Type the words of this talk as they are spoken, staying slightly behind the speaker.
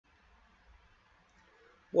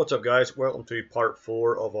What's up guys, welcome to part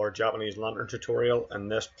 4 of our Japanese lantern tutorial. In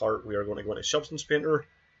this part we are going to go into Substance Painter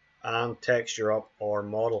and texture up our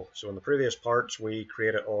model. So in the previous parts we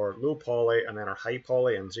created our low poly and then our high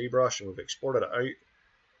poly in ZBrush and we've exported it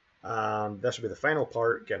out. And this will be the final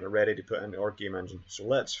part, getting it ready to put into our game engine. So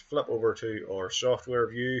let's flip over to our software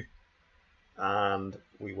view and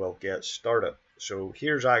we will get started. So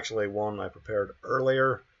here's actually one I prepared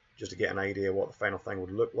earlier just to get an idea what the final thing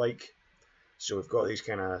would look like. So we've got these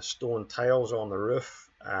kind of stone tiles on the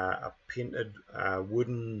roof, a painted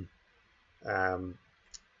wooden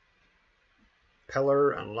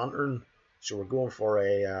pillar and lantern. So we're going for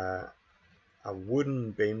a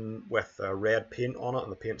wooden beam with red paint on it,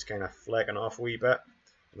 and the paint's kind of flecking off a wee bit.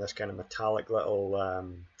 And this kind of metallic little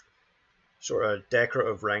sort of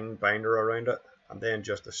decorative ring binder around it, and then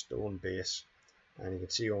just a stone base. And you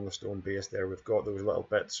can see on the stone base there we've got those little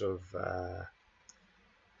bits of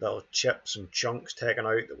little chips and chunks taken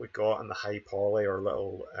out that we got in the high poly, or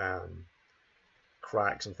little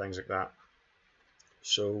cracks and things like that.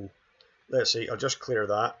 So let's see, I'll just clear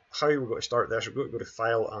that. How we're going to start this, we're going to go to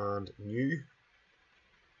File and New,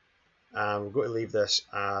 and we're going to leave this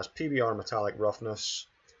as PBR Metallic Roughness.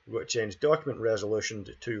 We're going to change Document Resolution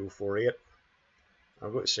to 2048.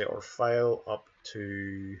 I'm going to set our file up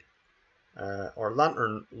to our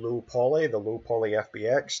lantern low poly, the low poly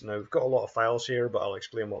FBX. Now we've got a lot of files here, but I'll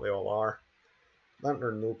explain what they all are.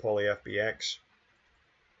 Lantern low poly FBX,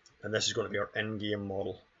 and this is going to be our in-game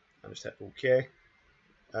model. And just hit OK.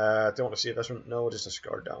 Don't want to save this one. No, just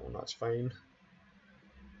discard that one. That's fine.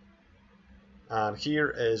 And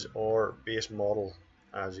here is our base model,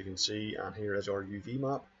 as you can see, and here is our UV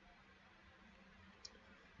map.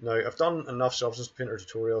 Now, I've done enough Substance Painter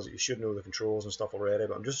tutorials that you should know the controls and stuff already,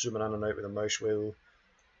 but I'm just zooming in and out with the mouse wheel.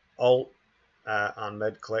 Alt and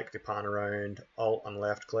mid click to pan around, Alt and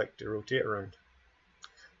left click to rotate around.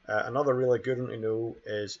 Another really good one to know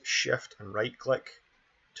is Shift and right click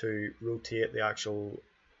to rotate the actual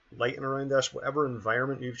lighting around this. Whatever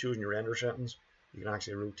environment you've chosen your render settings, you can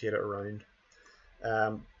actually rotate it around.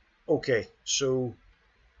 Okay, so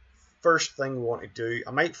first thing we want to do, I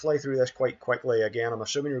might fly through this quite quickly. Again, I'm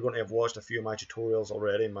assuming you're going to have watched a few of my tutorials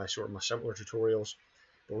already, my simpler tutorials.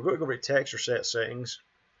 But we're going to go to texture set settings.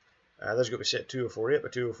 This is going to be set 2048 by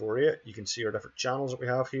 2048. You can see our different channels that we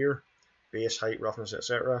have here, base, height, roughness,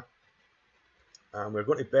 etc. And we're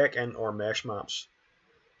going to back in our mesh maps.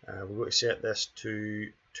 We're going to set this to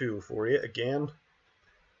 2048 again.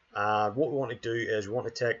 And what we want to do is we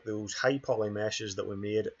want to take those high poly meshes that we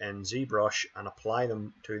made in ZBrush and apply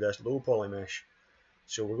them to this low poly mesh.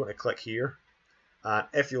 So we're going to click here. And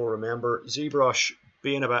if you'll remember, ZBrush,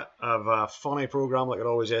 being a bit of a funny program like it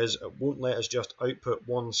always is, it won't let us just output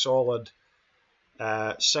one solid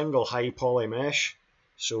single high poly mesh.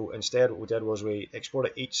 So instead what we did was we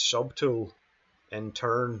exported each subtool in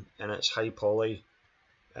turn in its high poly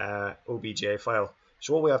OBJ file.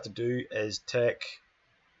 So what we have to do is take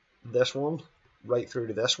this one right through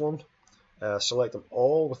to this one, select them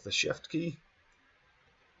all with the shift key,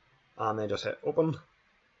 and then just hit open.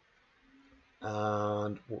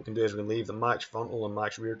 And what we can do is we can leave the max frontal and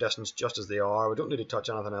max rear distance just as they are. We don't need to touch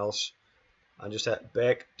anything else, and just hit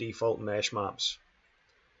back default mesh maps.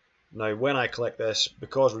 Now when I click this,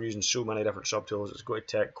 because we're using so many different subtools, it's going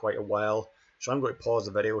to take quite a while, so I'm going to pause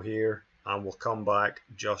the video here and we'll come back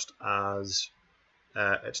just as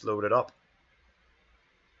it's loaded up.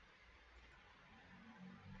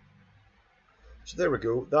 So there we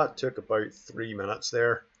go, that took about 3 minutes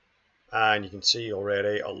there, and you can see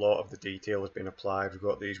already a lot of the detail has been applied. We've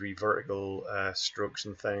got these wee vertical strokes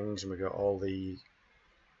and things, and we've got all the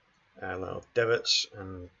little divots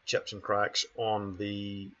and chips and cracks on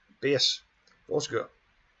the base. We've also got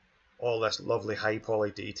all this lovely high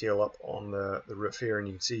poly detail up on the roof here, and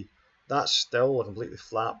you can see that's still a completely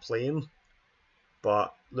flat plane,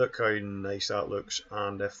 but look how nice that looks.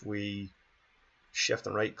 And if we shift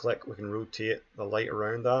and right click, we can rotate the light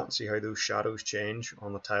around that and see how those shadows change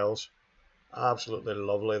on the tiles. Absolutely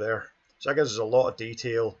lovely there. So that gives us a lot of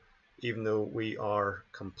detail even though we are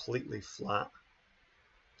completely flat.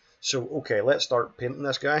 So okay, let's start painting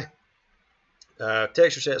this guy.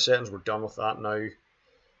 Texture set settings, we're done with that now.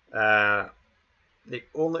 The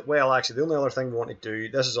only other thing we want to do,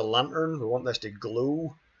 this is a lantern, we want this to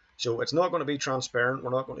glow. So it's not going to be transparent,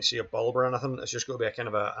 we're not going to see a bulb or anything, it's just going to be a kind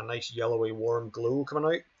of a nice yellowy warm glow coming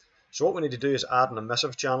out. So what we need to do is add an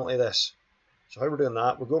emissive channel to this. So how we're doing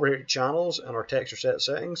that, we'll go over here to channels and our texture set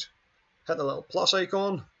settings, hit the little plus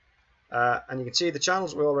icon, and you can see the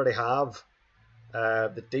channels we already have,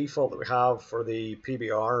 the default that we have for the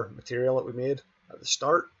PBR material that we made at the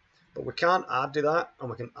start. But we can add to that, and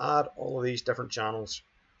we can add all of these different channels.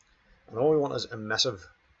 And all we want is emissive.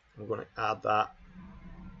 I'm going to add that.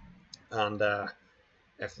 And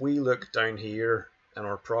if we look down here in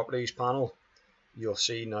our properties panel, you'll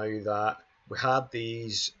see now that we had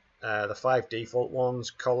these, the 5 default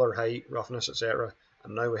ones, color, height, roughness, etc.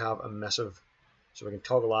 And now we have emissive. So we can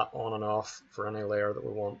toggle that on and off for any layer that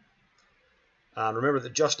we want. And remember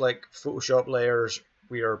that just like Photoshop layers,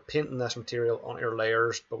 we are painting this material onto our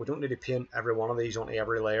layers, but we don't need to paint every one of these onto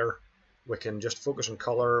every layer. We can just focus on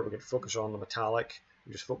color, we can focus on the metallic,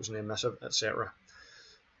 we just focus on the emissive, etc.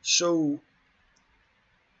 So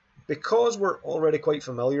because we're already quite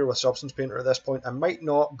familiar with Substance Painter at this point, I might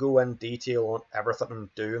not go in detail on everything I'm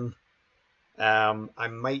doing. I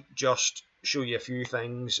might just show you a few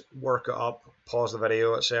things, work it up, pause the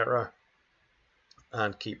video, etc.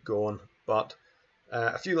 and keep going. But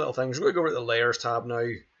a few little things. We're going to go over to the Layers tab now.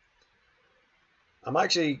 I'm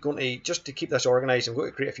actually going to, just to keep this organized, I'm going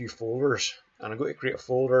to create a few folders. And I'm going to create a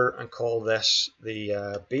folder and call this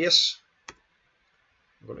the base.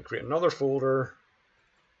 I'm going to create another folder,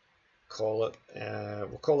 call it,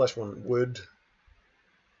 we'll call this one wood.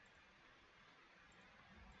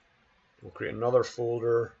 We'll create another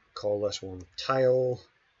folder, call this one tile.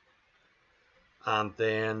 And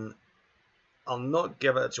then I'll not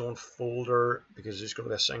give it its own folder because it's going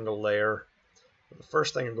to be a single layer. But the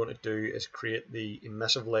first thing I'm going to do is create the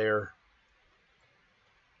emissive layer.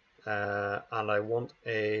 And I want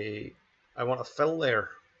a fill layer.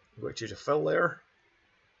 I'm going to choose a fill layer.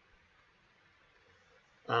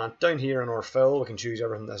 And down here in our fill, we can choose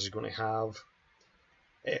everything this is going to have.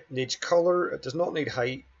 It needs color. It does not need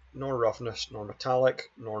height, nor roughness, nor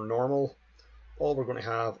metallic, nor normal. All we're going to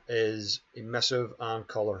have is emissive and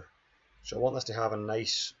color. So I want this to have a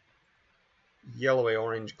nice yellowy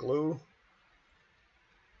orange glow.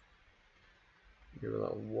 Maybe a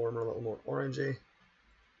little warmer, a little more orangey.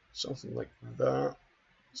 Something like that.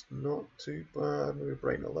 It's not too bad. Maybe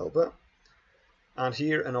brighten it a little bit. And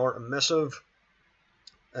here in our emissive,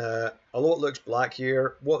 although it looks black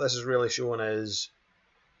here, what this is really showing is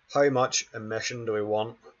how much emission do we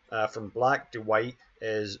want. From black to white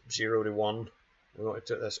is 0 to 1. We want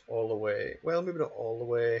to take this all the way. Well, maybe not all the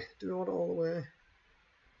way. Do we want it all the way?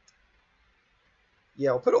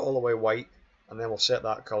 Yeah, we'll put it all the way white, and then we'll set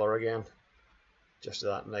that color again, just to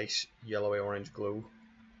that nice yellowy orange glow.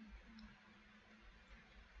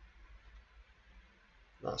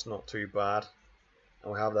 That's not too bad.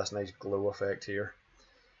 And we have this nice glow effect here.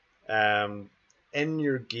 In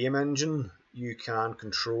your game engine, you can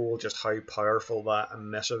control just how powerful that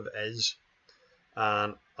emissive is.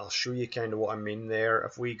 And I'll show you kind of what I mean there.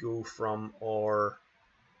 If we go from our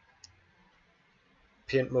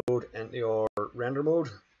paint mode into our render mode,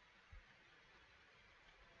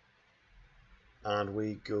 and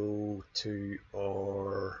we go to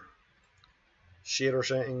our shader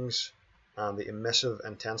settings and the emissive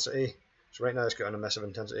intensity. So right now it's got an emissive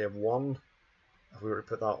intensity of 1. If we were to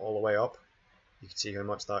put that all the way up, you can see how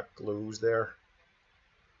much that glows there.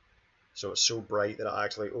 So it's so bright that it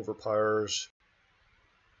actually overpowers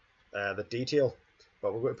the detail.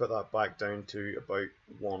 But we're going to put that back down to about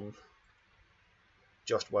 1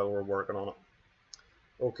 just while we're working on it.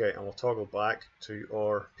 Okay, and we'll toggle back to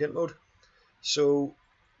our paint mode. So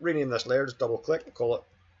rename this layer, just double click and call it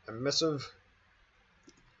emissive.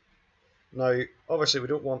 Now obviously we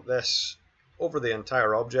don't want this over the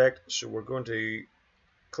entire object, so we're going to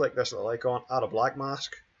click this little icon, add a black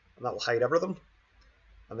mask, and that will hide everything.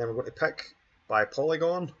 And then we're going to pick by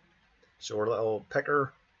polygon, so our little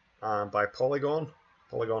picker, and by polygon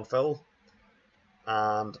fill.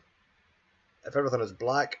 And if everything is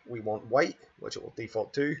black, we want white, which it will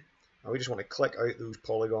default to. And we just want to click out those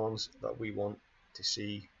polygons that we want to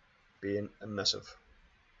see being emissive.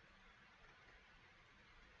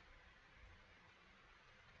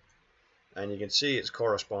 And you can see it's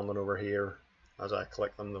corresponding over here. As I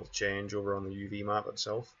click them, they'll change over on the UV map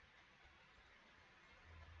itself.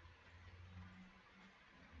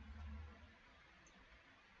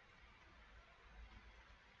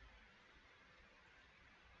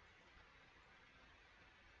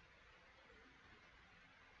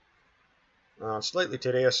 Slightly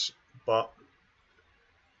tedious, but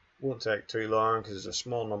won't take too long because there's a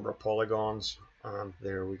small number of polygons, and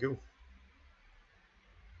there we go.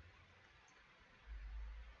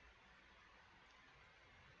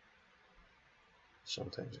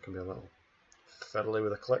 Sometimes it can be a little fiddly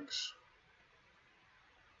with the clicks.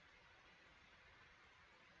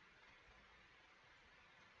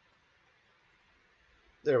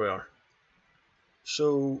 There we are.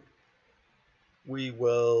 So we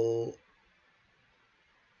will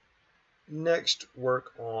next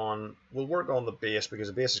work on the base, because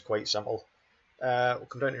the base is quite simple. We'll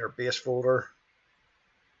come down to our base folder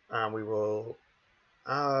and we will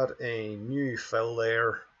add a new fill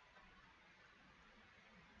there.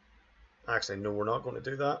 Actually, no, we're not going to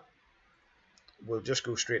do that. We'll just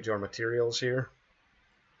go straight to our materials here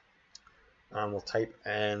and we'll type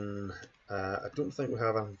in, I don't think we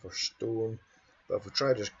have anything for stone, but if we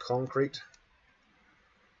try just concrete,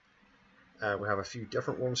 we have a few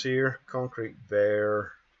different ones here. Concrete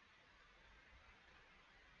there.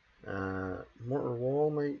 Mortar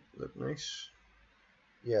wall might look nice.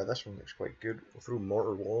 Yeah, this one looks quite good. We'll throw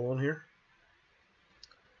mortar wall on here.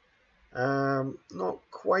 Not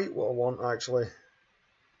quite what I want actually.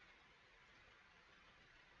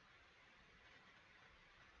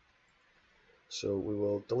 So we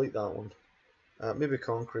will delete that one. Maybe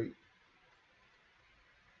concrete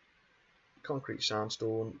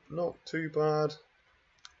sandstone, not too bad.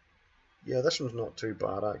 Yeah, this one's not too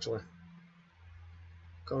bad actually.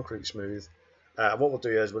 Concrete smooth. What we'll do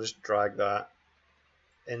is we'll just drag that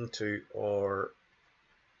into our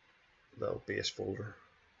little base folder.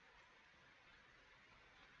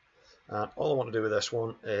 And all I want to do with this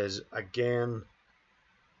one is again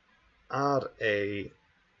add a,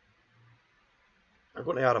 I'm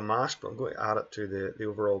going to add a mask, but I'm going to add it to the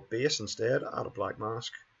overall base instead. Add a black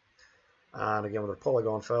mask. And again with our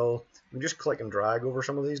polygon fill, we can just click and drag over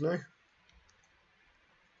some of these now.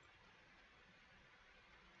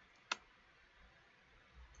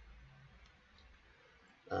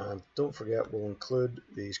 And don't forget, we'll include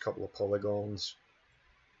these couple of polygons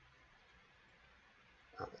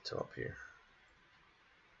at the top here.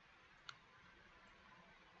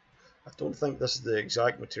 I don't think this is the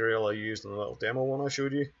exact material I used in the little demo one I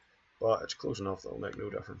showed you, but it's close enough that it'll make no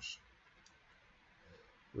difference.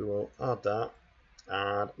 We will add that,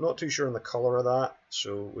 and I'm not too sure on the color of that,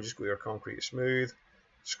 so we'll just go to our concrete smooth,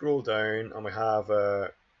 scroll down, and we have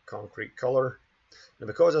a concrete color. Now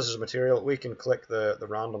because this is a material, we can click the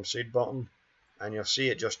random seed button, and you'll see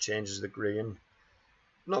it just changes the grain.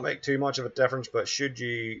 Not make too much of a difference, but should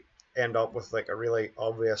you end up with like a really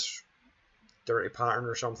obvious dirty pattern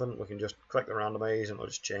or something, we can just click the randomize and it'll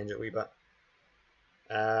just change it a wee bit.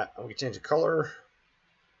 And we can change the color.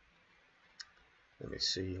 Let me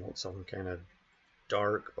see, I want something kind of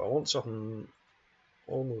dark, but I want something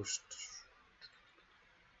almost,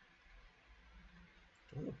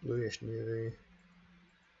 I want a bluish navy,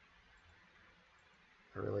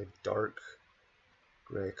 a really dark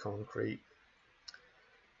grey concrete.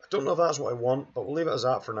 I don't know if that's what I want, but we'll leave it as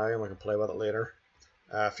that for now and we can play with it later.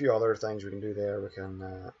 A few other things we can do there, we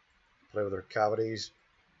can play with our cavities,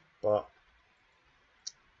 but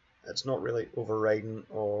it's not really overriding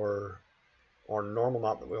or normal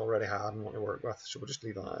map that we already had and want to work with, so we'll just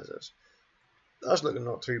leave that as is. That's looking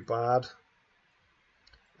not too bad.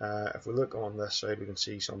 If we look on this side, we can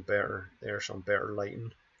see some better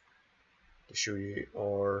lighting to show you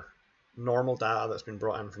our normal data that's been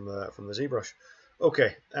brought in from the ZBrush.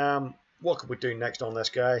 Okay, what could we do next on this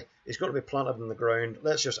guy? He's going to be planted in the ground.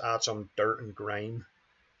 Let's just add some dirt and grime.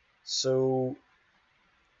 So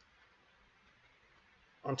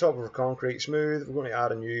on top of our concrete smooth, we're going to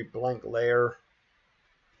add a new blank layer,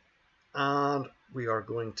 and we are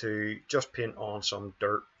going to just paint on some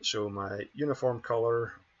dirt. So my uniform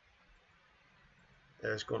color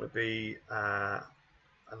is going to be a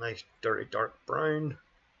nice dirty dark brown.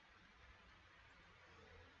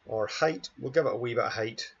 Or height, we'll give it a wee bit of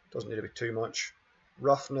height, doesn't need to be too much.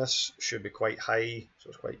 Roughness should be quite high, so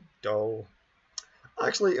it's quite dull.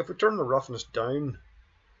 Actually, if we turn the roughness down,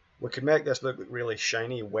 we could make this look like really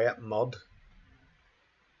shiny wet mud.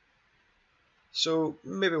 So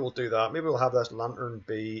maybe we'll do that. Maybe we'll have this lantern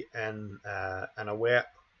be in a wet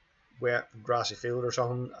grassy field or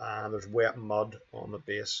something, and there's wet mud on the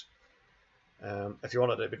base. If you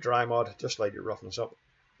want it to be dry mud, just slide your roughness up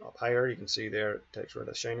higher. You can see there it takes rid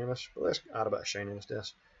of shininess, but let's add a bit of shininess to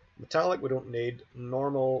this. Metallic we don't need.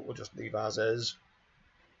 Normal we'll just leave as is,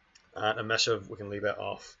 and emissive we can leave it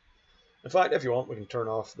off. In fact, if you want, we can turn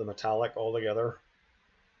off the metallic altogether,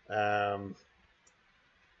 because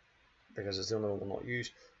it's the only one we'll not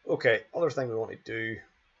use. Okay, other thing we want to do,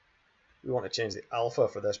 we want to change the alpha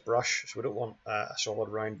for this brush, so we don't want a solid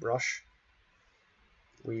round brush.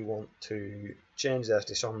 We want to change this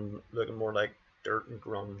to something looking more like dirt and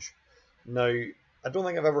grunge. Now, I don't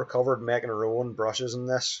think I've ever covered making our own brushes in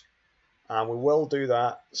this, and we will do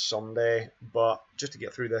that someday, but just to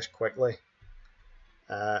get through this quickly,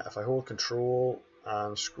 if I hold Control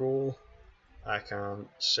and scroll, I can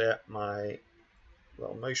set my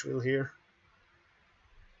little mouse wheel here,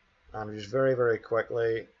 and just very, very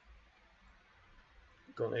quickly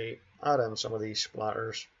going to add in some of these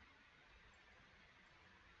splatters.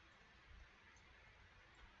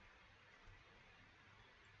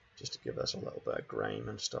 just to give this a little bit of grime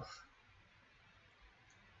and stuff.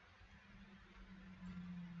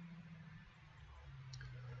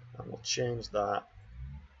 And we'll change that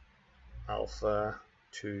alpha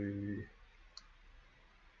to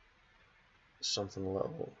something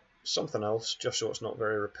else, just so it's not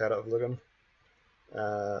very repetitive looking.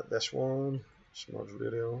 This one, smudge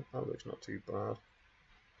radial, that looks not too bad.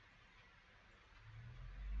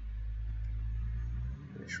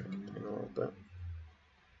 Let me shrink it down a little bit.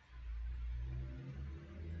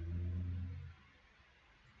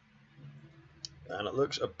 And it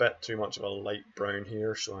looks a bit too much of a light brown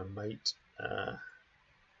here, so I might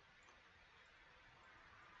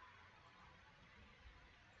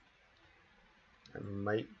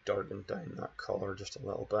darken down that colour just a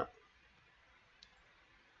little bit.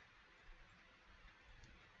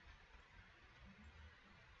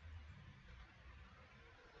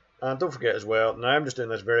 And don't forget as well, now I'm just doing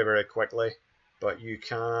this very, very quickly, but you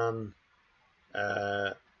can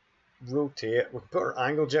rotate. We can put our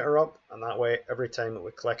angle jitter up, and that way every time that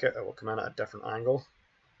we click it, it will come in at a different angle.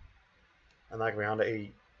 And that can be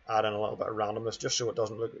handy to add in a little bit of randomness, just so it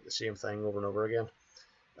doesn't look like the same thing over and over again.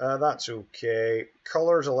 That's okay.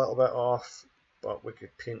 Color's a little bit off, but we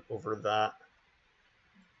could paint over that.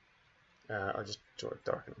 I'll just sort of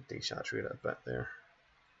darken and desaturate it a bit there.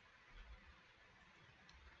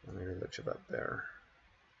 That maybe looks a bit better.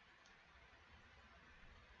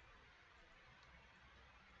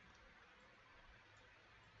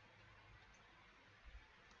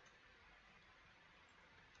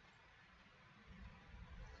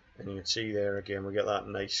 And you can see there again, we get that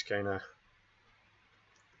nice kind of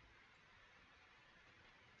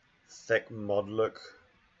thick mud look.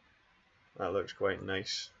 That looks quite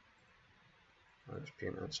nice. I'll just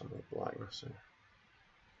paint in some of the blackness there.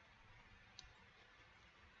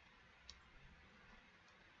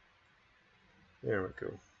 There we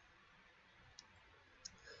go.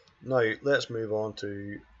 Now let's move on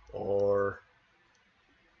to our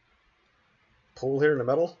pole here in the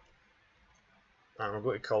middle. And we're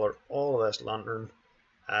going to colour all of this lantern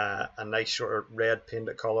a nice sort of red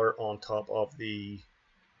painted colour on top of the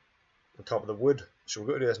wood. So we're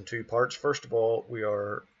going to do this in two parts. First of all, we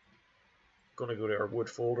are going to go to our wood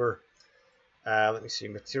folder. Let me see,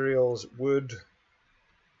 materials, wood.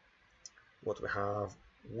 What do we have?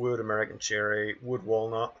 Wood American cherry, wood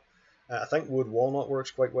walnut. I think wood walnut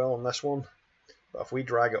works quite well on this one. But if we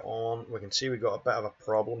drag it on, we can see we've got a bit of a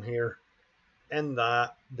problem here. In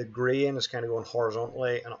that the grain is kind of going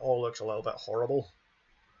horizontally and it all looks a little bit horrible.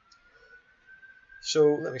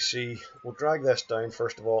 So let me see, we'll drag this down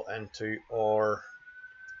first of all into our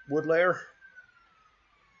wood layer.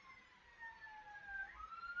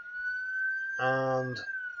 And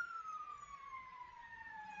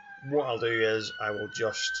what I'll do is I will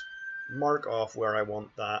just mark off where I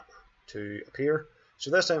want that to appear.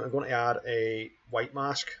 So this time I'm going to add a white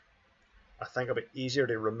mask. I think it'll be easier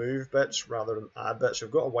to remove bits rather than add bits. So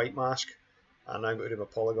I've got a white mask, and now I'm going to do my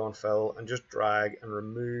polygon fill and just drag and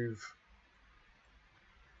remove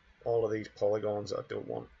all of these polygons that I don't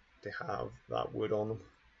want to have that wood on them.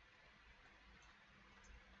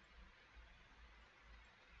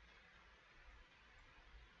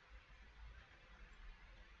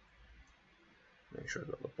 Make sure I've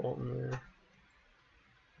got the bottom there.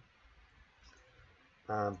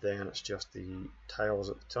 And then it's just the tiles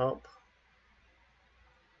at the top.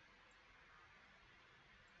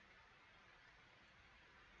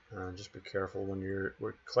 And just be careful when you're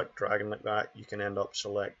click dragging like that, you can end up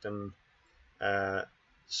selecting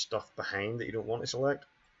stuff behind that you don't want to select.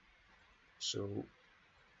 So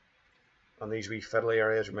on these wee fiddly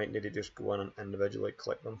areas, you might need to just go in and individually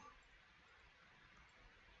click them,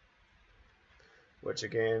 which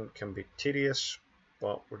again can be tedious,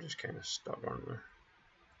 but we're just kind of stuck, aren't we?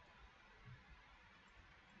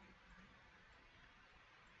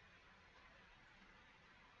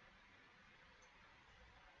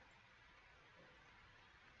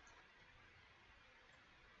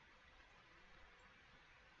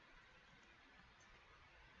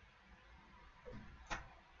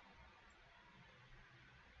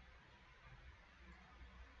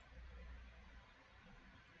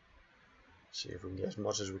 See if we can get as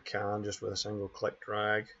much as we can just with a single click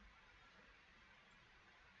drag.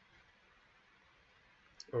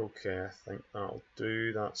 Okay, I think that'll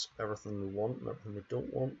do. That's everything we want and everything we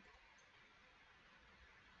don't want.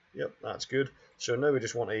 Yep, that's good. So now we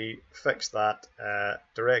just want to fix that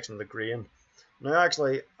direction of the grain. Now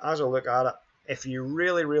actually, as I look at it, if you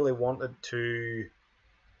really wanted to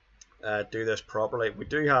do this properly, we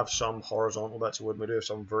do have some horizontal bits of wood, we do have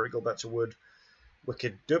some vertical bits of wood. We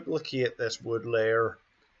could duplicate this wood layer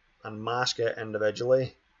and mask it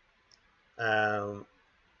individually,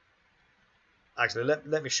 Actually,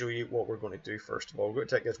 let me show you what we're going to do first of all. We're going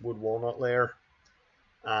to take this wood walnut layer,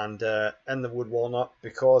 and in the wood walnut,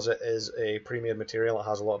 because it is a pre-made material, it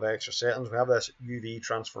has a lot of extra settings. We have this UV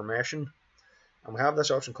transformation, and we have this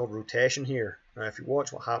option called rotation here. Now, if you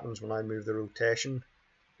watch what happens when I move the rotation,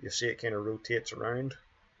 you'll see it kind of rotates around.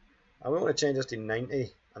 And we want to change this to 90,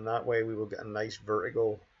 and that way we will get a nice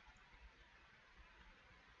vertical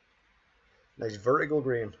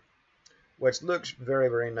grain, which looks very,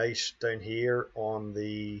 very nice down here on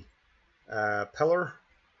the pillar.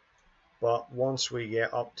 But once we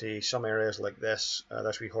get up to some areas like this,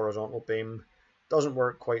 this wee horizontal beam doesn't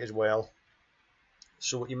work quite as well.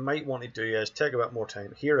 So what you might want to do is take a bit more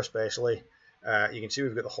time here, especially. You can see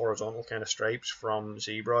we've got the horizontal kind of stripes from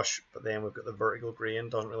ZBrush, but then we've got the vertical grain,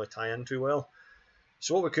 doesn't really tie in too well.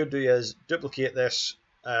 So what we could do is duplicate this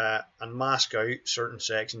and mask out certain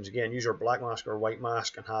sections. Again, use your black mask or white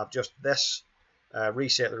mask and have just this,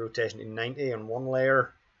 reset the rotation to 90 on one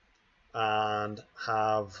layer, and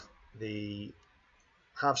have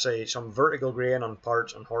say some vertical grain on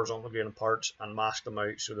parts and horizontal grain on parts, and mask them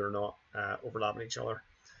out so they're not overlapping each other.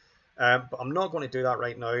 But I'm not going to do that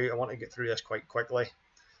right now. I want to get through this quite quickly,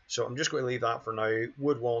 so I'm just going to leave that for now.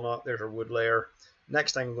 Wood walnut, there's our wood layer.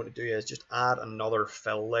 Next thing I'm going to do is just add another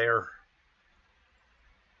fill layer,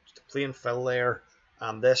 just a plain fill layer,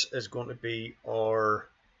 and this is going to be our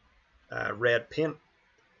red paint.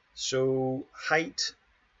 So height,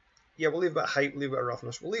 yeah, we'll leave a bit of height, we'll leave a bit of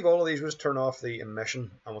roughness. We'll leave all of these. We'll just turn off the emission,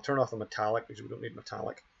 and we'll turn off the metallic because we don't need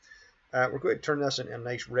metallic. We're going to turn this into a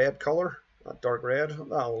nice red color, that dark red.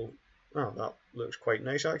 That looks quite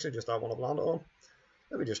nice actually, just that one I've landed on.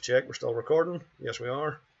 Let me just check, we're still recording. Yes, we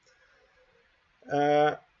are.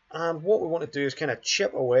 And what we want to do is kind of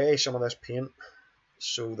chip away some of this paint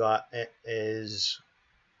so that it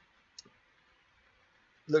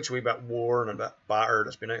looks a wee bit worn and a bit battered.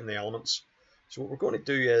 It's been out in the elements. So what we're going to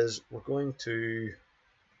do is we're going to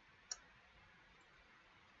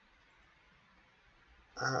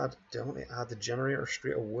add, do I want to add the generator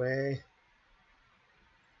straight away?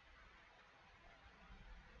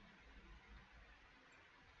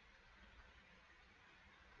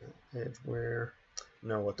 Edgeware.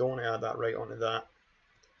 No, I don't want to add that right onto that.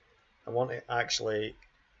 I want to actually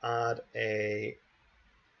add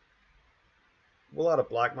we'll add a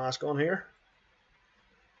black mask on here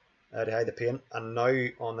to hide the paint, and now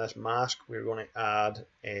on this mask we're going to add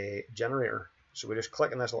a generator. So we just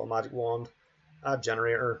click on this little magic wand, add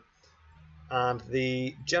generator, and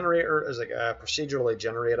the generator is like a procedurally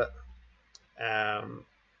generated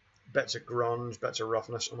bits of grunge, bits of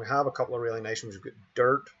roughness, and we have a couple of really nice ones. We've got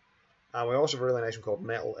dirt, and we also have a really nice one called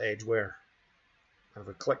metal edgeware. And if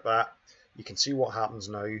we click that, you can see what happens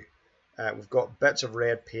now. We've got bits of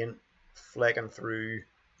red paint flecking through,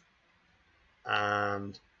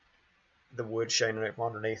 and the wood shining out from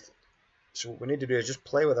underneath. So what we need to do is just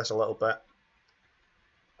play with this a little bit,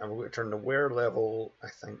 and we're going to turn the wear level, I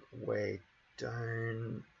think, way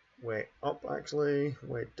down, way up actually,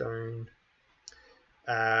 way down.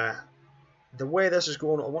 The way this is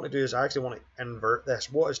going, what I want to do is I actually want to invert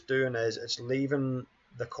this. What it's doing is it's leaving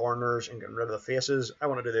the corners and getting rid of the faces. I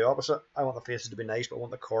want to do the opposite. I want the faces to be nice, but I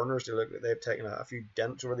want the corners to look like they've taken a few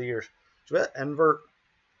dents over the years. So we hit invert,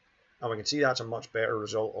 and we can see that's a much better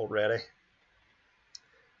result already.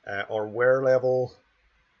 Our wear level,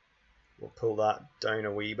 we'll pull that down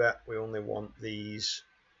a wee bit. We only want these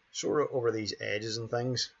sort of over these edges and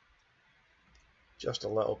things, just a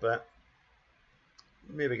little bit.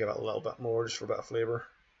 Maybe give it a little bit more just for a bit of flavour.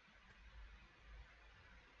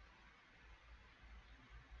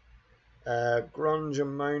 Grunge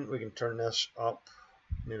amount, we can turn this up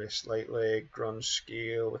maybe slightly. Grunge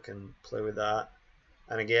scale, we can play with that.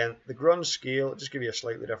 And again, the grunge scale will just give you a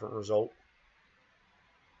slightly different result.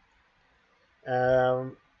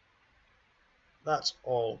 That's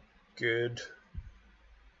all good.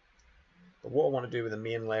 But what I want to do with the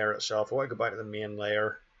main layer itself, I want to go back to the main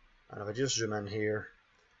layer, and if I just zoom in here,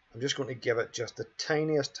 I'm just going to give it just the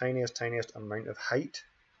tiniest amount of height.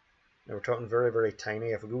 Now we're talking very, very tiny.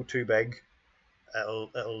 If we go too big, it'll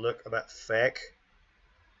look a bit fake.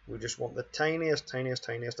 We just want the tiniest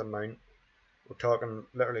amount. We're talking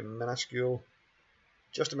literally minuscule,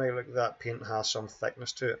 just to make it look like that paint has some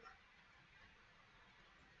thickness to it.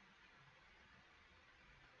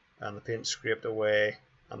 And the paint's scraped away,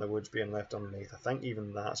 and the wood's being left underneath. I think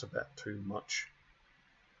even that's a bit too much.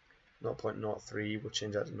 0.03, we'll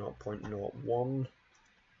change that to 0.01.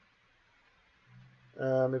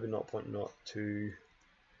 Maybe 0.02.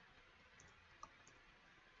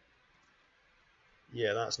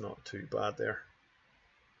 Yeah, that's not too bad there.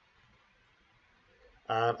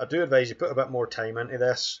 And I do advise you put a bit more time into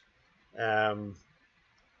this.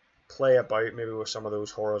 Play about maybe with some of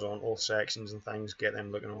those horizontal sections and things, get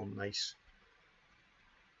them looking all nice.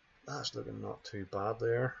 That's looking not too bad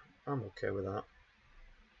there. I'm okay with that.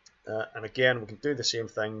 And again, we can do the same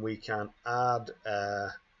thing. We can add,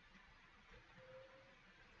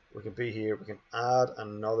 we can be here, we can add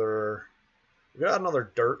another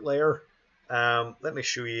dirt layer. Let me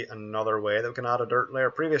show you another way that we can add a dirt layer.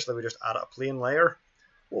 Previously, we just added a plain layer.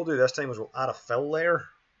 What we'll do this time is we'll add a fill layer.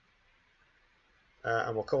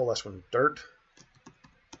 And we'll call this one dirt.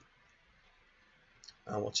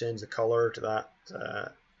 And we'll change the color to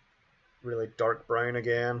that really dark brown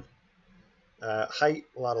again. Height,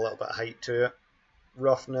 we'll add a little bit of height to it.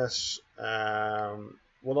 Roughness,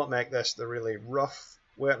 we'll not make this the really rough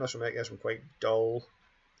wetness, we'll make this one quite dull.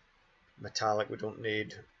 Metallic we don't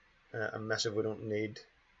need, emissive we don't need.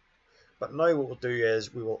 But now what we'll do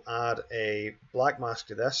is we will add a black mask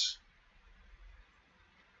to this.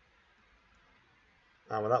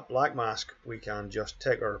 And with that black mask, we can just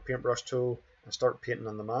take our paintbrush tool and start painting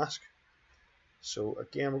on the mask. So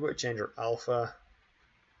again, we're going to change our alpha.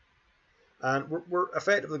 And we're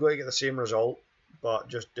effectively going to get the same result, but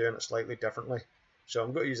just doing it slightly differently. So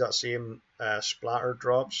I'm going to use that same splatter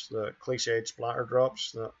drops, the cliched splatter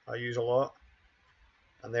drops that I use a lot.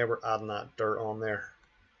 And there we're adding that dirt on there.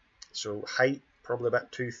 So height, probably a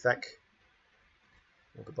bit too thick.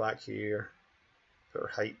 We'll go back here. Put our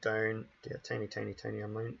height down to a tiny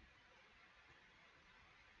amount.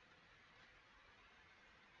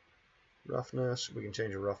 Roughness, we can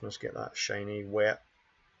change the roughness, get that shiny, wet,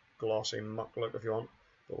 glossy muck look if you want,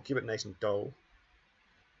 but we'll keep it nice and dull.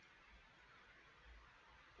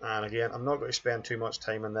 And again, I'm not going to spend too much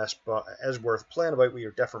time on this, but it is worth playing about with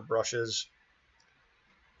your different brushes.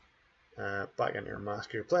 Back into your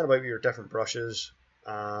mask here, playing about with your different brushes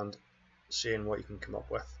and seeing what you can come up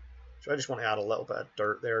with. So I just want to add a little bit of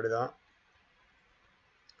dirt there to that.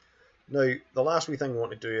 Now, the last wee thing we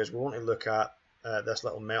want to do is we want to look at this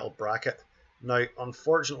little metal bracket. Now,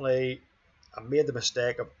 unfortunately, I made the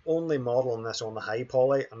mistake of only modeling this on the high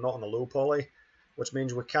poly and not on the low poly, which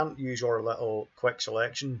means we can't use our little quick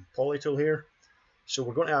selection poly tool here. So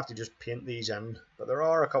we're going to have to just paint these in, but there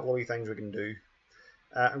are a couple of wee things we can do.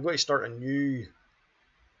 I'm going to start a new,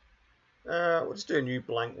 we'll just do a new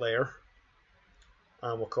blank layer.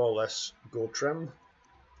 And we'll call this gold trim.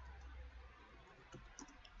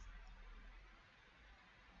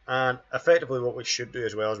 And effectively what we should do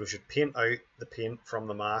as well is we should paint out the paint from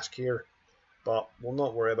the mask here, but we'll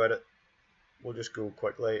not worry about it. We'll just go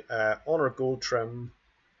quickly. On our gold trim,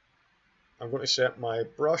 I'm going to set my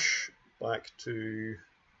brush back to,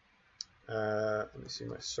 let me see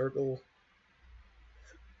my circle.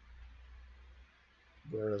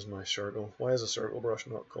 Where is my circle? Why is a circle brush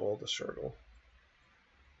not called a circle?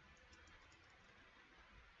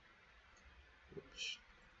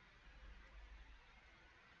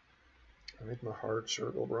 I need my hard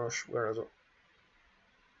circle brush. Where is it?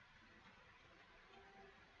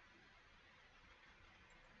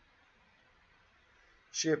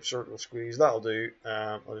 Shape, circle, squeeze. That'll do.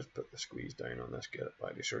 I'll just put the squeeze down on this, get it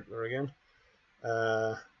back to circular again.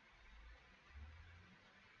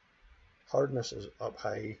 Hardness is up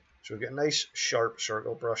high. So we've got a nice sharp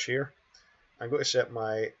circle brush here. I'm going to set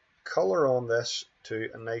my color on this to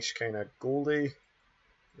a nice kind of goldy,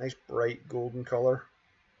 nice bright golden color.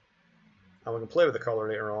 And we can play with the color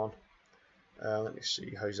later on. Let me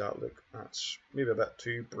see, how's that look? That's maybe a bit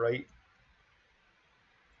too bright.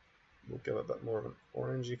 We'll give it a bit more of an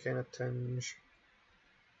orangey kind of tinge.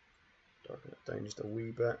 Darken it down just a wee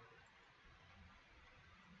bit.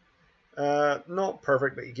 Not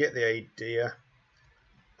perfect, but you get the idea.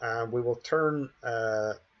 And we will turn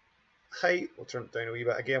height, we'll turn it down a wee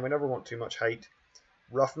bit. Again, we never want too much height.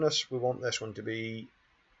 Roughness, we want this one to be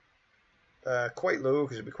quite low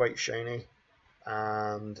because it'll be quite shiny.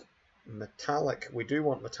 And metallic, we do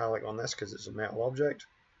want metallic on this because it's a metal object.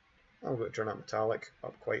 I'm going to turn that metallic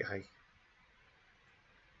up quite high.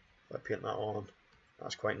 If I paint that on,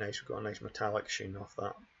 that's quite nice. We've got a nice metallic sheen off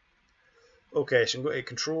that. Okay, so I'm going to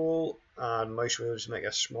control and mouse wheels to make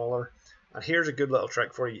this smaller. And here's a good little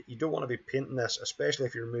trick for you. You don't want to be painting this, especially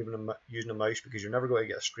if you're using a mouse, because you're never going to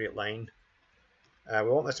get a straight line. We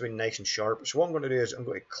want this to be nice and sharp. So what I'm going to do is I'm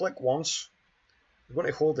going to click once. I'm going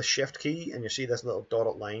to hold the shift key and you see this little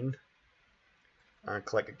dotted line. And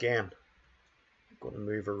click again. I'm going to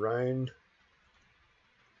move around.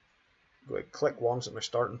 I'm going to click once at my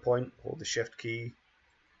starting point, hold the shift key,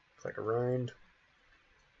 click around.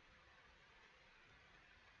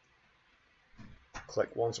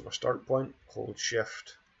 Click once at my start point, hold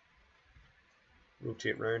shift,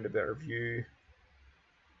 rotate round a better view.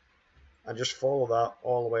 and just follow that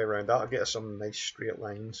all the way around. That'll get us some nice straight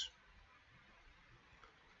lines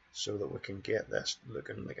so that we can get this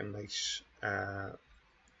looking like a nice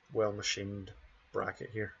well machined bracket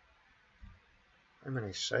here. How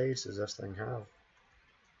many sides does this thing have?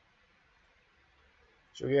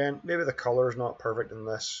 So again, maybe the color is not perfect in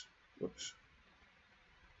this. Whoops.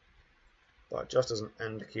 But just as an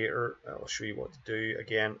indicator, I'll show you what to do.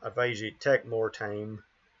 Again, advise you take more time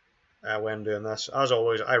when doing this. As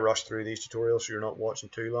always, I rush through these tutorials so you're not watching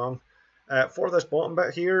too long. For this bottom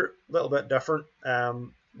bit here, a little bit different.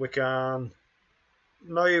 We can,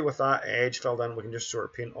 now with that edge filled in, we can just sort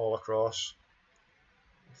of paint all across.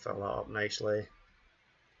 Fill that up nicely.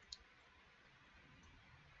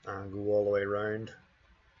 And go all the way around.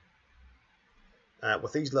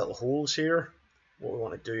 With these little holes here, what we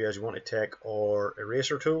want to do is we want to take our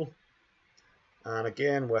eraser tool, and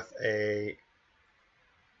again with a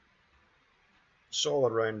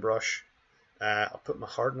solid round brush, I'll put my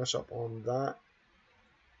hardness up on that,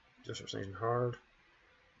 just so it's nice and hard.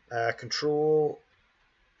 Control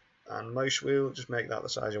and mouse wheel, just make that the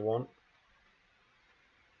size you want.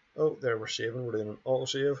 Oh, there, we're saving, we're doing an auto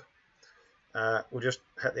save. We'll just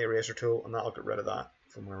hit the eraser tool and that'll get rid of that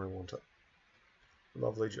from where we want it.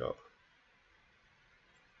 Lovely job.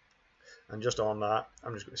 And just on that,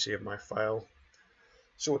 I'm just going to save my file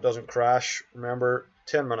so it doesn't crash. Remember,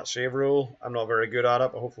 10-minute save rule. I'm not very good at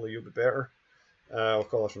it, but hopefully you'll be better. We'll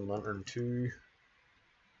call this one Lantern 2.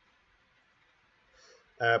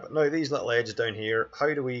 But now these little edges down here,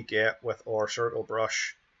 how do we get with our circle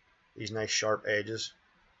brush these nice sharp edges?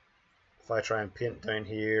 If I try and paint down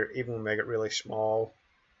here, even when we make it really small,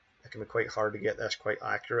 it can be quite hard to get this quite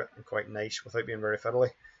accurate and quite nice without being very fiddly.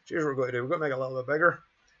 So here's what we're going to do. We're going to make it a little bit bigger.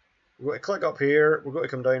 We're going to click up here. We're going to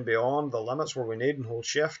come down beyond the limits where we need and hold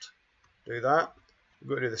shift. Do that. We're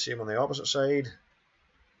going to do the same on the opposite side.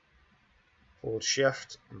 Hold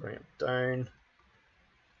shift and bring it down.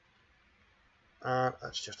 And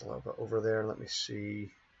that's just a little bit over there. Let me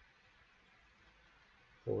see.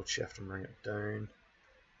 Hold shift and bring it down.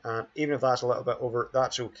 And even if that's a little bit over,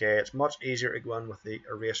 that's okay. It's much easier to go in with the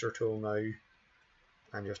eraser tool now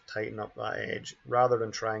and just tighten up that edge rather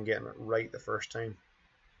than try and getting it right the first time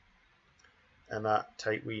in that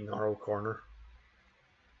tight wee narrow corner.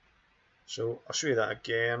 So I'll show you that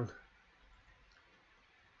again.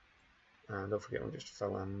 And don't forget, we'll just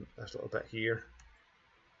fill in this little bit here.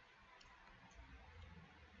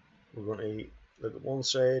 We're going to look at one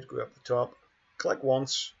side, go up the top, click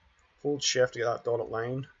once, hold shift to get that dotted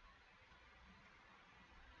line.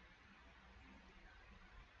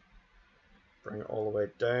 Bring it all the way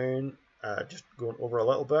down, just going over a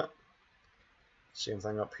little bit. Same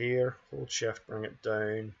thing up here, hold shift, bring it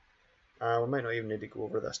down. We might not even need to go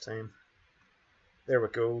over this time. There we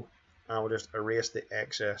go, and we'll just erase the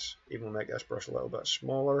excess. Even we'll make this brush a little bit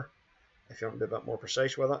smaller if you want to be a bit more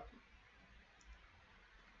precise with it.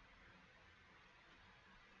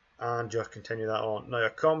 And just continue that on. Now,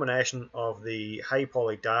 a combination of the high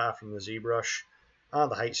poly data from the ZBrush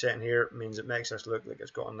and the height setting here means it makes this look like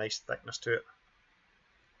it's got a nice thickness to it.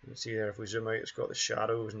 You can see there, if we zoom out, it's got the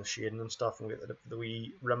shadows and the shading and stuff, and we get the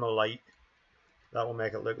wee rim of light. That will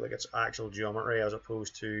make it look like it's actual geometry as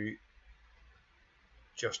opposed to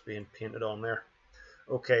just being painted on there.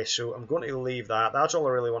 Okay, so I'm going to leave that. That's all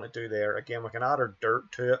I really want to do there. Again, we can add our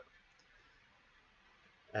dirt to it.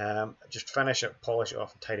 Just finish it, polish it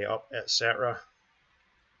off and tidy it up, etc.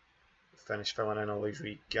 Finish filling in all these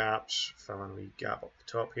wee gaps, fill in a wee gap up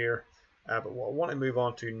the top here. But what I want to move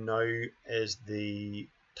on to now is the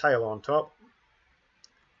tile on top.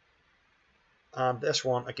 And this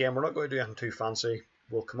one, again, we're not going to do anything too fancy.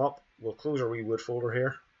 We'll come up, we'll close our wee wood folder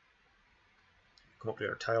here. Come up to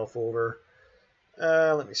our tile folder.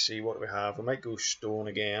 Let me see, what do we have? We might go stone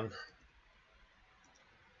again.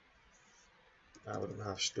 We didn't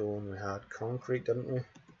have stone, we had concrete, didn't we?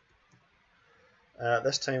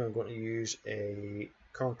 This time I'm going to use a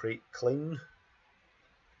concrete clean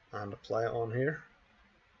and apply it on here.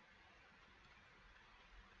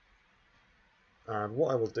 And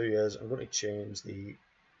what I will do is I'm going to change the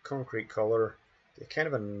concrete colour to kind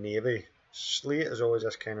of a navy. Slate is always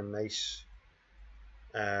this kind of nice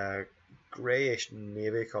greyish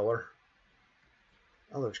navy colour.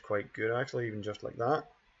 That looks quite good actually, even just like that.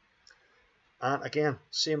 And again,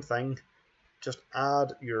 same thing, just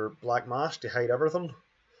add your black mask to hide everything.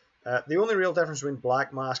 The only real difference between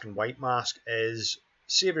black mask and white mask is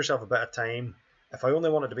save yourself a bit of time. If I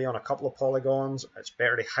only want it to be on a couple of polygons, it's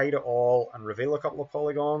better to hide it all and reveal a couple of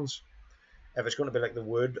polygons. If it's going to be like the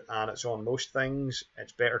wood and it's on most things,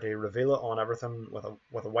 it's better to reveal it on everything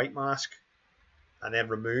with a white mask and then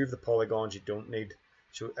remove the polygons you don't need.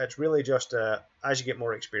 So it's really just as you get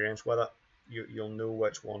more experience with it, you'll know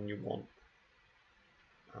which one you want.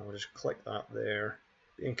 And we'll just click that there,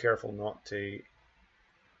 being careful not to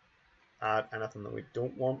add anything that we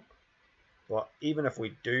don't want. But even if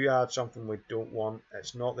we do add something we don't want,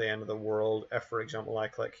 it's not the end of the world. If, for example, I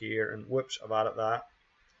click here and whoops, I've added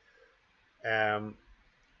that,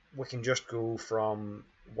 we can just go from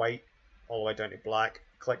white all the way down to black,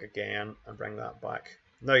 click again, and bring that back.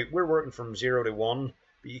 Now, we're working from 0 to 1,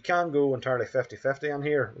 but you can go entirely 50-50 in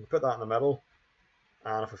here. We can put that in the middle,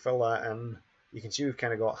 and if we fill that in, you can see we've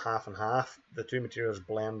kind of got half and half. The two materials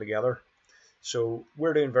blend together. So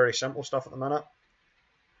we're doing very simple stuff at the minute.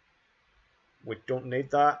 We don't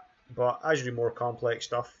need that, but as you do more complex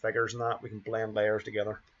stuff, figures and that, we can blend layers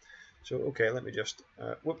together. So okay, let me just,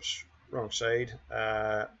 whoops, wrong side.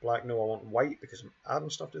 Black, no, I want white because I'm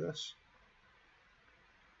adding stuff to this.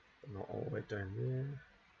 But not all the way down there.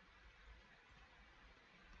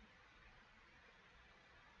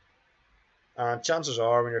 And chances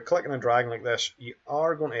are, when you're clicking and dragging like this, you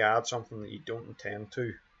are going to add something that you don't intend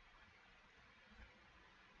to.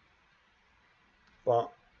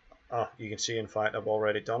 But you can see, in fact, I've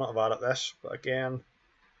already done it. I've added this. But again,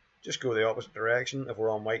 just go the opposite direction. If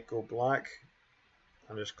we're on white, go black.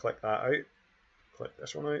 And just click that out. Click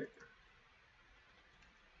this one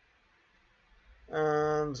out.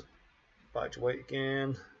 And back to white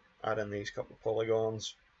again. Add in these couple of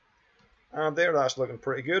polygons. And there, that's looking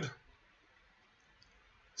pretty good.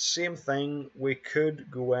 Same thing, we could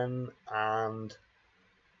go in and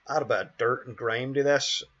add a bit of dirt and grime to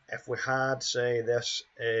this. If we had, say, this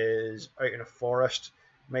is out in a forest,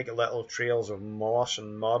 make a little trails of moss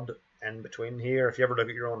and mud in between here. If you ever look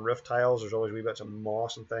at your own roof tiles, there's always wee bits of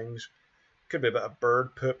moss and things. Could be a bit of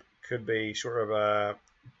bird poop, could be sort of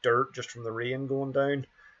dirt just from the rain going down.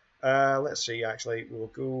 Let's see, actually, we'll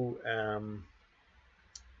go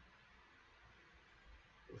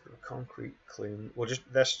concrete clean. We'll just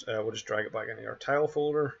drag it back into our tile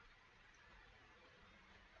folder.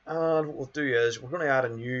 And what we'll do is we're going to add a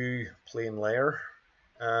new plain layer.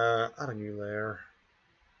 Add a new layer.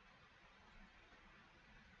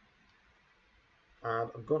 And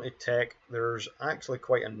I'm going to take, there's actually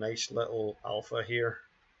quite a nice little alpha here.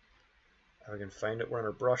 If I can find it, we're in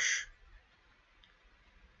our brush.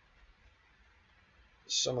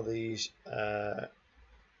 Some of these, where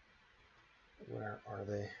are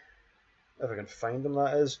they? If I can find them,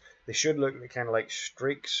 that is. They should look kind of like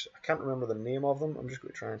streaks. I can't remember the name of them. I'm just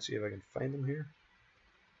going to try and see if I can find them here.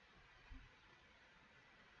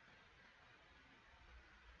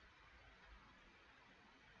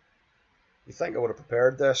 You think I would have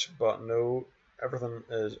prepared this, but no, everything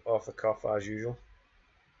is off the cuff as usual.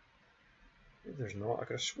 Maybe there's not. I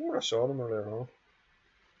could have swore I saw them earlier on.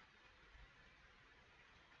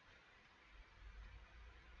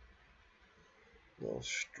 Little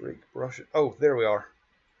streak brushes. Oh, there we are.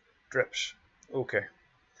 Drips. Okay.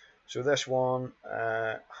 So this one,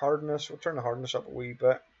 hardness. We'll turn the hardness up a wee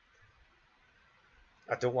bit.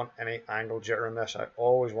 I don't want any angle jitter in this. I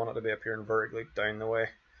always want it to be appearing vertically down the way.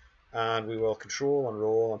 And we will control and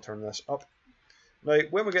roll and turn this up. Now,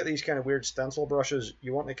 when we get these kind of weird stencil brushes,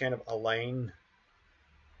 you want to kind of align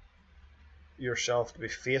yourself to be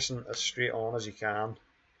facing as straight on as you can.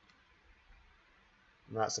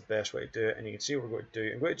 And that's the best way to do it. And you can see what we're going to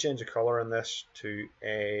do. I'm going to change the color in this to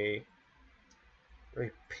a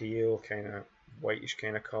very pale, kind of whitish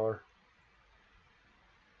kind of color.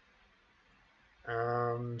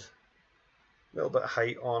 And a little bit of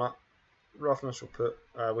height on it. Roughness we'll put,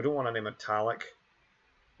 we don't want any metallic.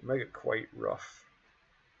 We'll make it quite rough.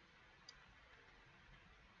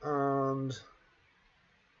 And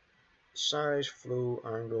size, flow,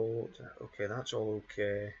 angle, okay, that's all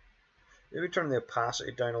okay. Maybe turn the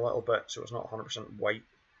opacity down a little bit so it's not 100% white.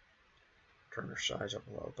 Turn their size up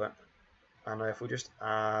a little bit. And if we just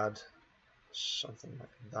add something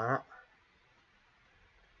like that,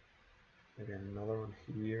 maybe another one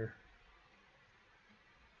here,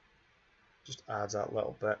 just adds that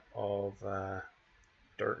little bit of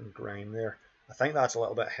dirt and grime there. I think that's a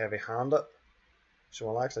little bit heavy-handed, so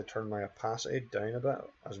I'll actually turn my opacity down a bit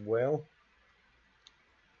as well.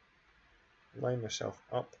 Line myself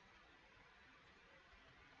up.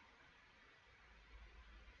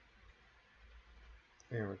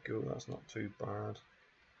 There we go, that's not too bad.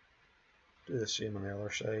 Do the same on the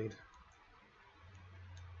other side.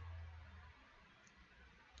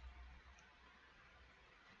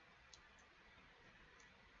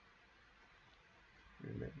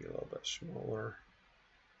 Maybe a little bit smaller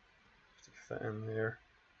to fit in there.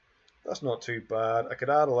 That's not too bad. I could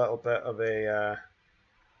add a little bit of a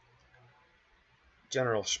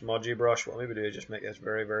general smudgy brush, what I'll maybe do is just make this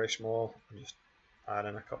very, very small and just add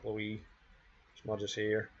in a couple of wee smudges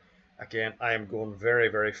here. Again, I am going very,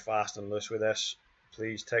 very fast and loose with this.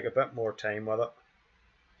 Please take a bit more time with it.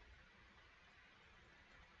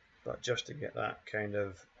 But just to get that kind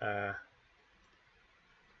of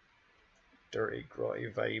dirty,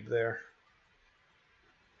 grotty vibe there.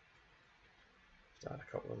 Just add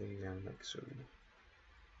a couple of these in like so.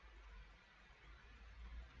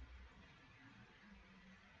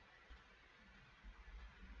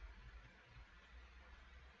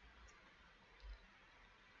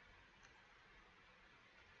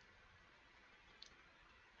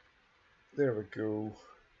 There we go.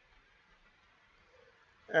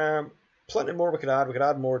 Plenty more we could add. We could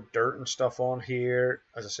add more dirt and stuff on here.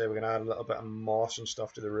 As I say, we can add a little bit of moss and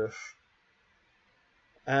stuff to the roof.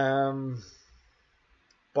 But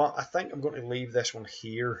I think I'm going to leave this one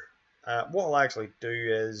here. What I'll actually do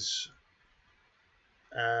is...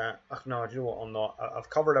 no, do you know what? I'm not. I've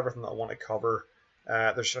covered everything that I want to cover.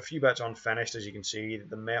 There's a few bits unfinished, as you can see.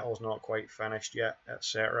 The metal's not quite finished yet,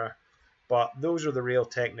 etc. But those are the real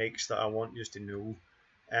techniques that I want you to know.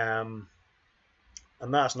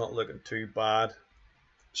 And that's not looking too bad.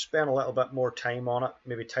 Spend a little bit more time on it,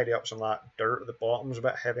 maybe tidy up some of that dirt at the bottom, is a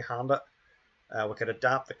bit heavy-handed. We could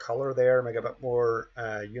adapt the colour there, make it a bit more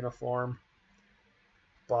uniform.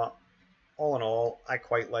 But all in all, I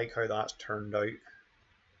quite like how that's turned out.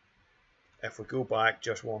 If we go back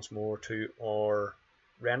just once more to our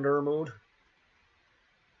renderer mode,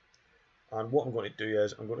 and what I'm going to do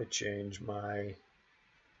is I'm going to change my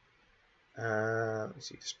let's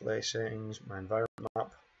see, display settings, my environment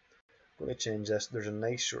map. I'm going to change this. There's a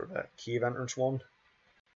nice sort of cave entrance one,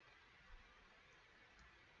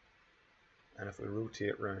 and if we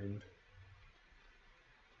rotate round,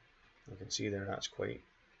 you can see there that's quite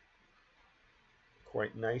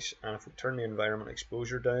nice. And if we turn the environment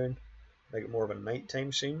exposure down, make it more of a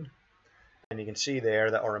nighttime scene, and you can see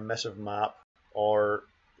there that our emissive map, or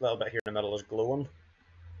a little bit here in the middle, is glowing.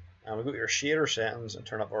 And we go to your shader settings and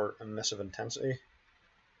turn up our emissive intensity,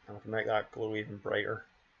 and we can make that glow even brighter.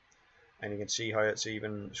 And you can see how it's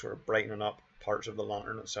even sort of brightening up parts of the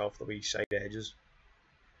lantern itself, the wee side edges.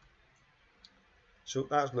 So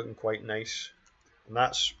that's looking quite nice, and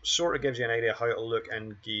that sort of gives you an idea how it'll look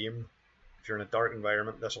in game. If you're in a dark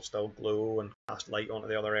environment, this will still glow and cast light onto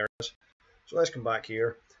the other areas. So let's come back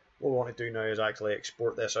here. What we want to do now is actually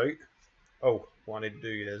export this out. Oh, what I need to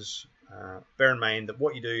do is bear in mind that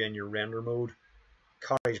what you do in your render mode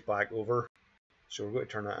carries back over. So we're going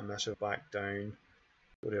to turn that emissive back down,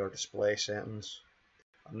 go to our display settings.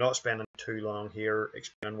 I'm not spending too long here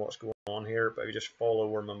explaining what's going on here, but if you just follow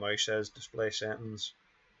where my mouse is, display settings,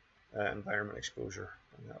 environment exposure,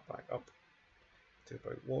 bring that back up to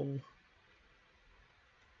about 1.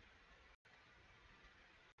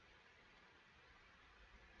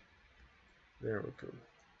 There we go.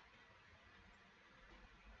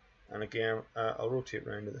 And again, I'll rotate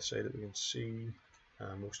around to the side that we can see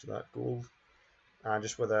most of that gold. And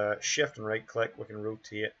just with a shift and right click, we can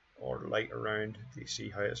rotate our light around to see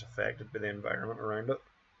how it's affected by the environment around it.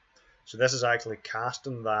 So this is actually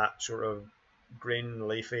casting that sort of green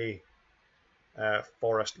leafy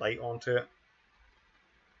forest light onto it.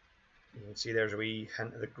 You can see there's a wee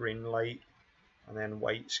hint of the green light and then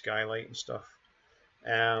white skylight and stuff.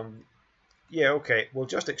 Yeah, okay, we'll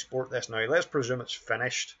just export this now. Let's presume it's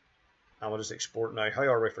finished. And we'll just export now. How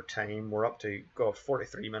are we for time? We're up to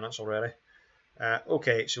 43 minutes already.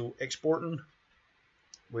 Okay, so exporting,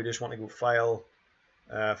 we just want to go file.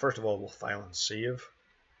 First of all, we'll file and save.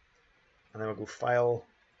 And then we'll go file,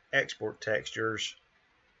 export textures.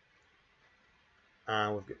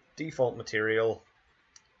 And we've got default material.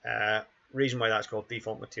 Reason why that's called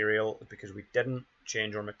default material is because we didn't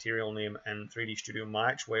change our material name in 3D Studio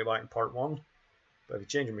Max way back in part 1. But if you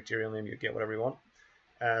change your material name, you get whatever you want.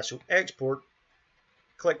 So export,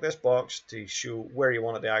 click this box to show where you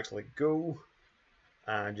want it to actually go,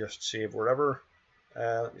 and just save wherever.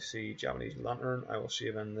 Let me see, Japanese lantern, I will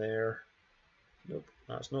save in there. Nope,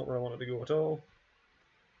 that's not where I want it to go at all.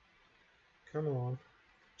 Come on,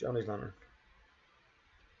 Japanese lantern.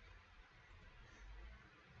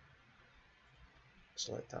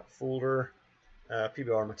 Select that folder.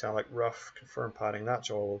 PBR metallic rough, confirm padding,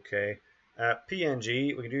 that's all okay.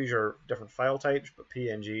 PNG, we can use your different file types, but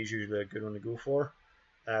PNG is usually a good one to go for.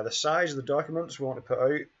 The size of the documents we want to put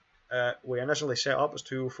out, we initially set up as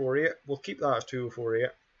 2048. We'll keep that as 2048.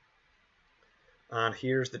 And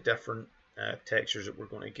here's the different textures that we're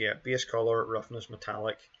going to get. Base color, roughness,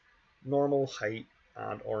 metallic, normal, height,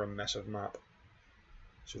 and or emissive map.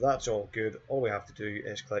 So that's all good. All we have to do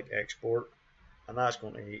is click export, and that's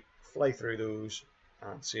going to fly through those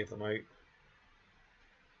and save them out,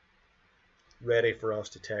 ready for us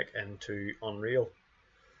to take into Unreal.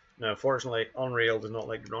 Now, fortunately, Unreal does not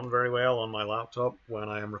like to run very well on my laptop when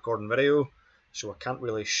I am recording video, so I can't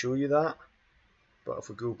really show you that. But if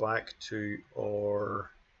we go back to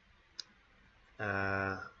our,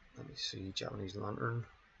 let me see, Japanese Lantern,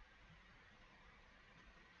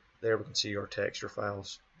 there we can see our texture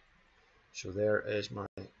files. So there is my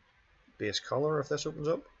base color if this opens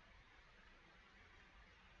up.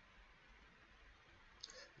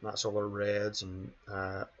 And that's all our reds and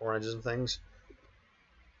oranges and things.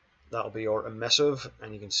 That'll be our emissive,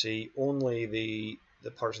 and you can see only the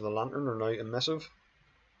parts of the lantern are now emissive.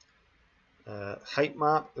 Height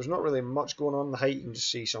map, there's not really much going on in the height, you can just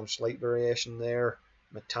see some slight variation there.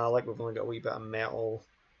 Metallic, we've only got a wee bit of metal.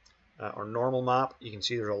 Our normal map, you can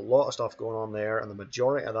see there's a lot of stuff going on there, and the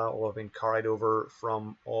majority of that will have been carried over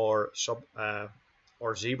from our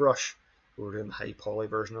ZBrush. We're doing the high poly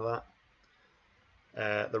version of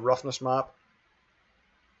that. The roughness map,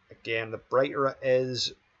 again, the brighter it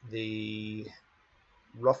is, the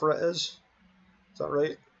rougher it is that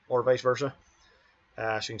right? Or vice versa.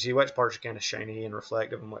 So you can see which parts are kind of shiny and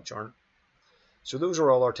reflective and which aren't. So those are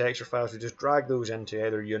all our texture files. We just drag those into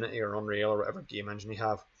either Unity or Unreal or whatever game engine you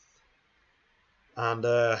have. And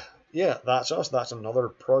yeah, that's us. That's another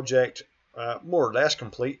project, more or less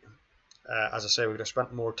complete. As I say, we could have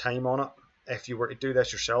spent more time on it. If you were to do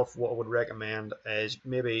this yourself, what I would recommend is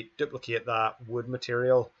maybe duplicate that wood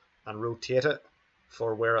material and rotate it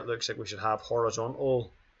for where it looks like we should have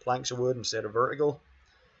horizontal planks of wood instead of vertical.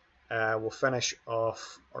 We'll finish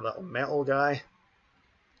off our little metal guy.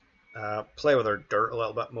 Play with our dirt a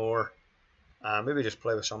little bit more. Maybe just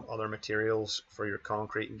play with some other materials for your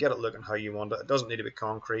concrete and get it looking how you want it. It doesn't need to be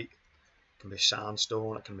concrete. It can be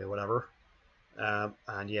sandstone. It can be whatever.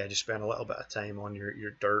 And yeah, just spend a little bit of time on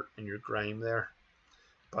your dirt and your grime there.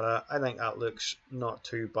 But I think that looks not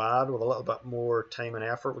too bad. With a little bit more time and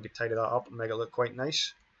effort, we could tidy that up and make it look quite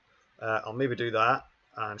nice. I'll maybe do that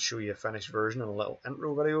and show you a finished version in a little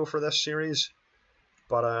intro video for this series.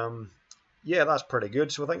 But yeah, that's pretty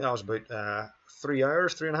good. So I think that was about 3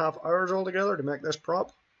 hours, 3.5 hours altogether to make this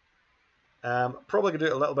prop. Probably could do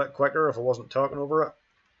it a little bit quicker if I wasn't talking over it,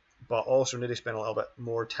 but also need to spend a little bit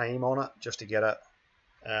more time on it just to get it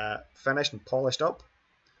finished and polished up.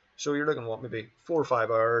 So you're looking what, maybe 4 or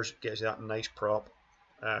 5 hours, gets you that nice prop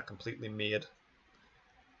completely made,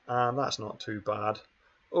 and that's not too bad.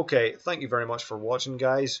 Okay, thank you very much for watching,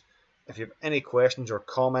 guys. If you have any questions or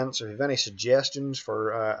comments, or if you have any suggestions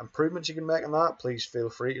for improvements you can make on that, please feel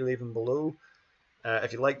free to leave them below.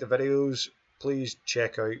 If you like the videos, please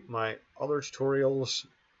check out my other tutorials.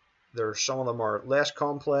 Some of them are less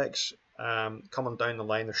complex. Coming down the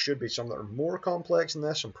line, there should be some that are more complex than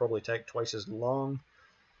this and probably take twice as long.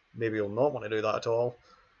 Maybe you'll not want to do that at all.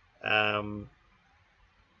 And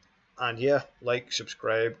yeah, like,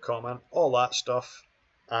 subscribe, comment, all that stuff.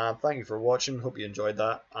 And thank you for watching. Hope you enjoyed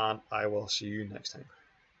that, and I will see you next time.